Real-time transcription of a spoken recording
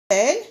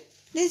Ben,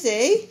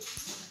 Lizzie?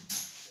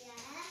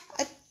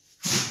 I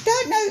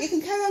don't know, you can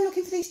carry on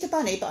looking for the Easter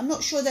Bunny, but I'm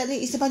not sure that the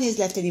Easter Bunny is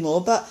left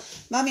anymore, but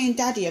Mummy and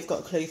Daddy have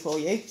got a clue for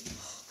you.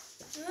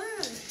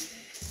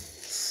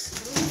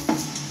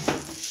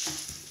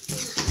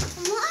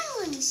 My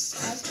one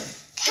says,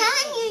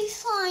 can you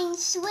find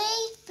 3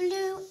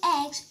 blue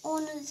eggs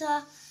on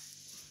the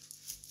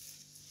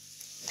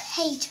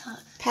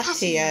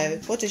patio?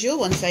 What does your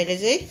one say,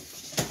 Lizzie?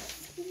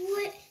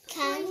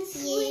 Can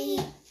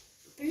you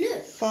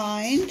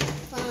Find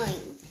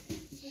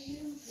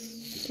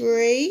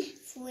 3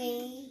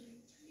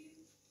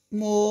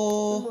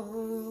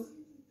 more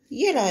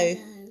yellow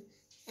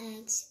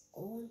eggs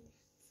on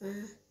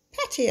the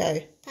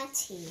patio.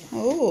 patio?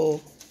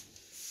 Oh.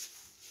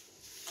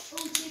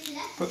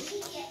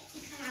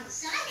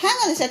 Hang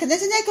on a second,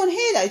 there's an egg on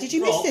here though. Did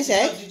you miss this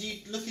egg? Did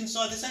you look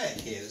inside this egg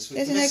here?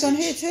 There's an egg on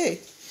here too.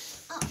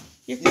 Oh.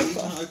 You've You got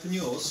want to open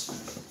yours?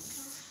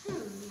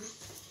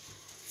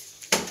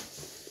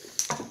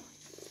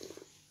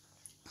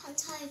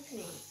 Can't open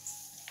it.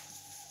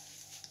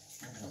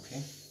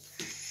 Okay.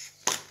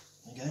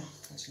 There you go.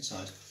 What's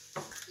inside?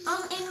 In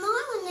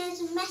my one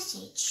there's a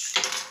message.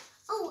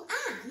 Oh,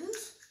 and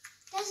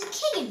there's a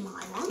key in my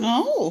one.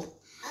 Oh.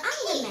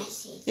 And a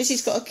message.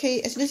 Lizzie's got a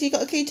key. Has Lizzie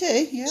got a key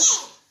too? Yeah.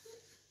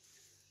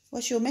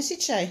 What's your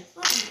message say?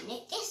 Wait a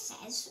minute. This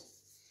says,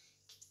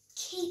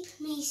 keep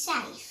me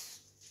safe.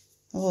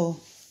 Oh.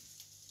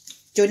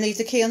 Do you want to leave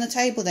the key on the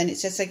table then? It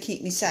says say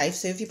keep me safe.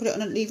 So if you put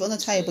it on, leave it on the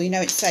table, you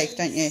know it's safe,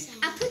 don't you?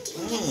 I put it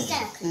in the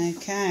circle.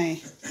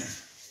 Okay.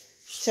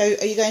 So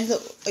are you going to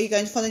look? Are you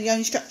going to follow your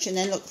instruction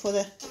then? Look for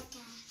the.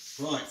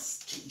 Right.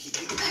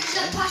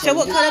 So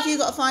what colour have you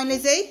got to find,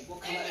 Lizzie?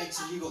 What colour eggs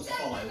have you got to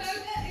find?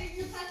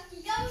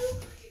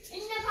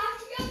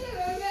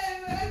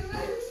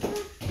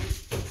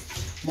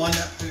 Mind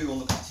that poo on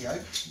the patio.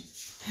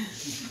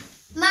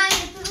 Mine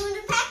put on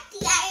the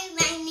patio.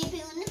 Mine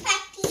put on the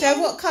patio. So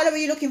what colour are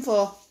you looking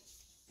for?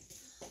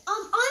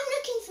 I'm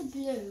looking for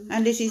blue.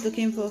 And Lizzie's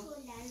looking for.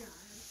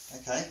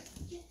 Okay.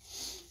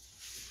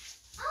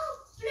 Oh,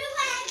 blue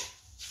egg.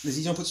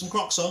 Lizzie, do you want to put some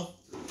Crocs on?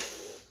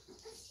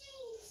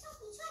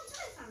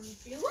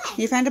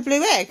 You found a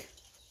blue egg.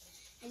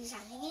 And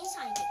something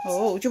inside it.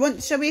 Oh, do you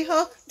want? Shall we? Do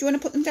you want to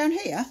put them down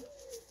here,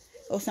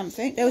 or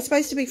something? There was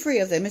supposed to be 3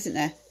 of them, isn't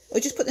there? Or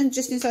just put them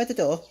just inside the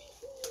door.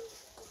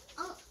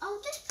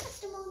 I'll just put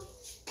them on.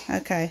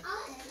 Okay.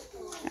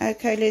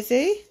 Okay,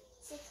 Lizzie.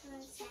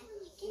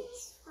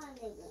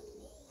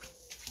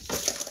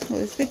 Oh,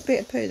 there's a big bit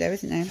of poo there,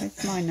 isn't there?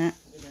 Let's mind that.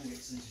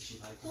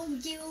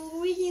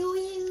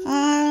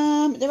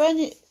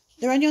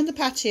 They're only on the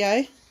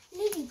patio.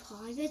 Lily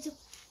pie, there's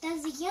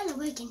a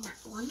yellow egg in that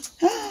one.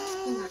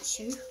 In that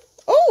shoe.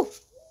 Oh,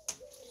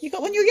 you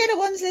got one of your yellow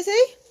ones,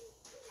 Lizzie?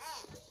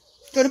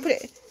 Do you want to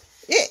put it?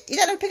 Yeah, you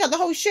don't have to pick up the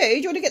whole shoe.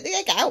 Do you want to get the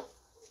egg out?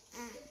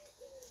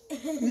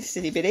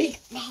 Silly Billy.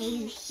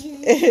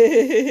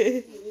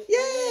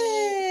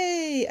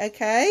 Yay!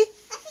 Okay.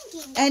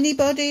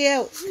 Anybody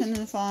else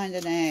can find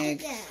an egg?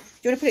 Do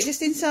you want to put it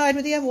just inside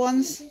with the other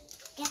ones?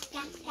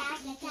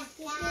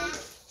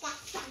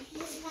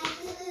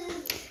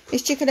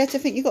 Is Chicoletta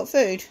think you got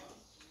food?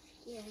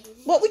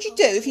 What would you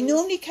do if you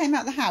normally came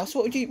out of the house?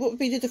 What would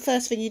be the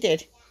first thing you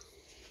did?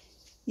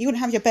 You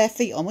wouldn't have your bare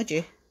feet on, would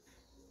you?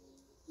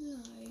 No.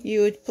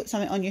 You would put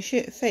something on your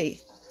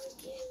feet.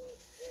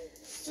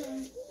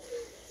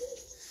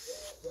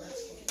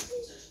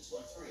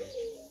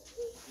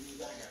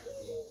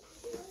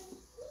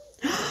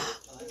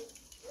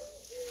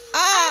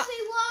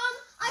 Everyone,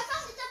 I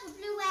found another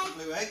blue egg.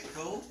 Blue egg,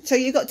 cool. So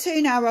you got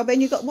 2 now, Robin.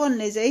 You got 1,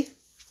 Lizzie.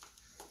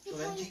 Well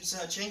then, keep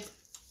searching.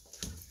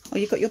 Oh,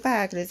 you got your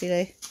bag, Lizzie.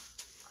 There.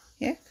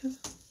 Yeah. Cool.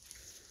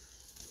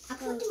 I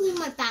put them in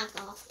my bag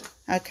after.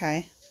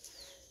 Okay.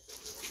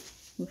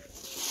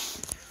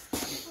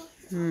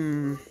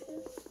 Hmm.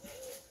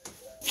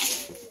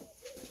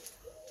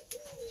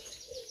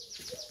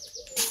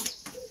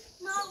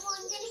 No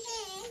one's in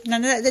here.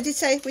 No, they did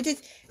say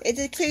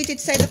the clue did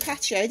say the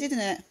patio, didn't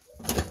it?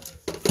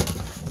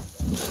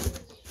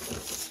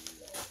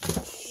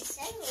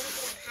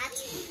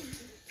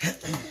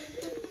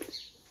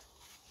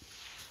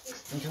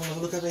 Can you come and have a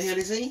look over here,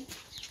 Lizzie?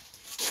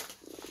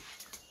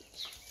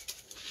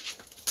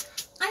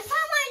 I found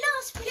my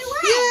last blue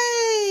egg.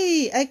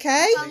 Yay!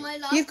 Okay.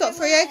 You've got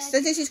 3 eggs. So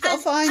this has got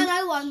to find. And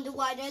I wonder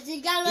why there's a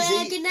yellow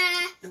egg in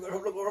there.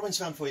 Look what Robin's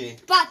found for you.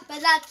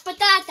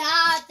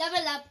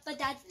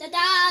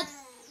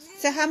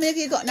 So how many have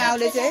you got now,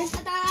 Lizzie?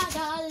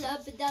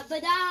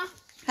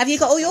 Have you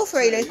got all your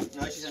 3, Lizzie?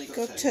 No, she's only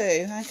Got got 2.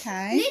 2.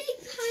 Okay. Lily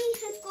Payne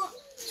has got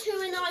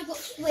 2 and I got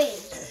 3.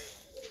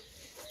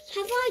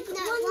 Have I got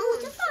one more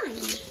to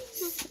find?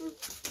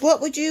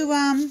 What would you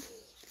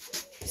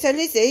So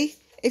Lizzie,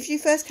 if you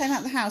first came out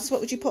of the house,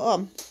 what would you put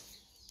on?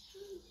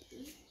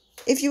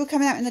 If you were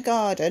coming out in the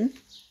garden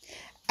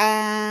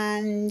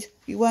and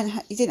you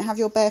didn't have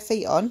your bare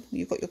feet on,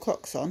 you've got your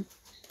Crocs on.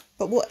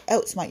 But what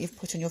else might you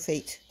put on your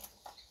feet?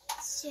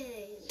 Shoes.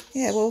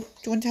 Yeah, well, do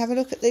you want to have a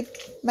look at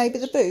maybe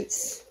the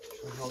boots?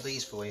 I'll hold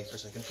these for you for a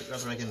second. Put the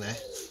other egg in there.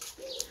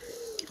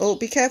 Oh,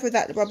 be careful with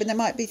that, Robin. There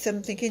might be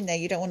something in there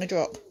you don't want to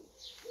drop.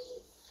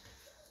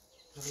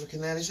 Have a look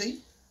in there, Lizzie.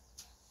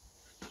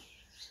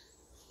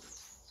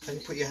 Can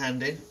you put your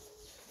hand in?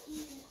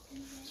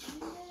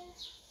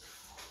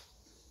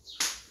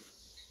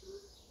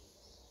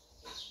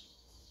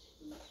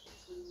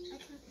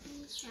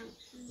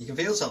 You can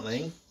feel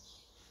something.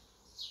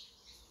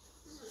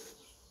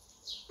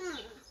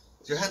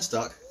 Is your hand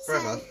stuck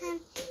forever?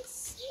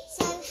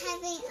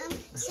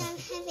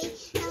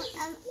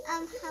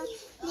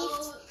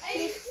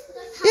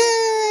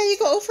 Yeah, you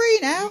got all three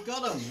now. You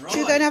got them, right.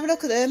 Should we go and have a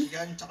look at them?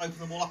 You're going to open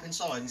them all up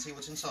inside and see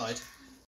what's inside.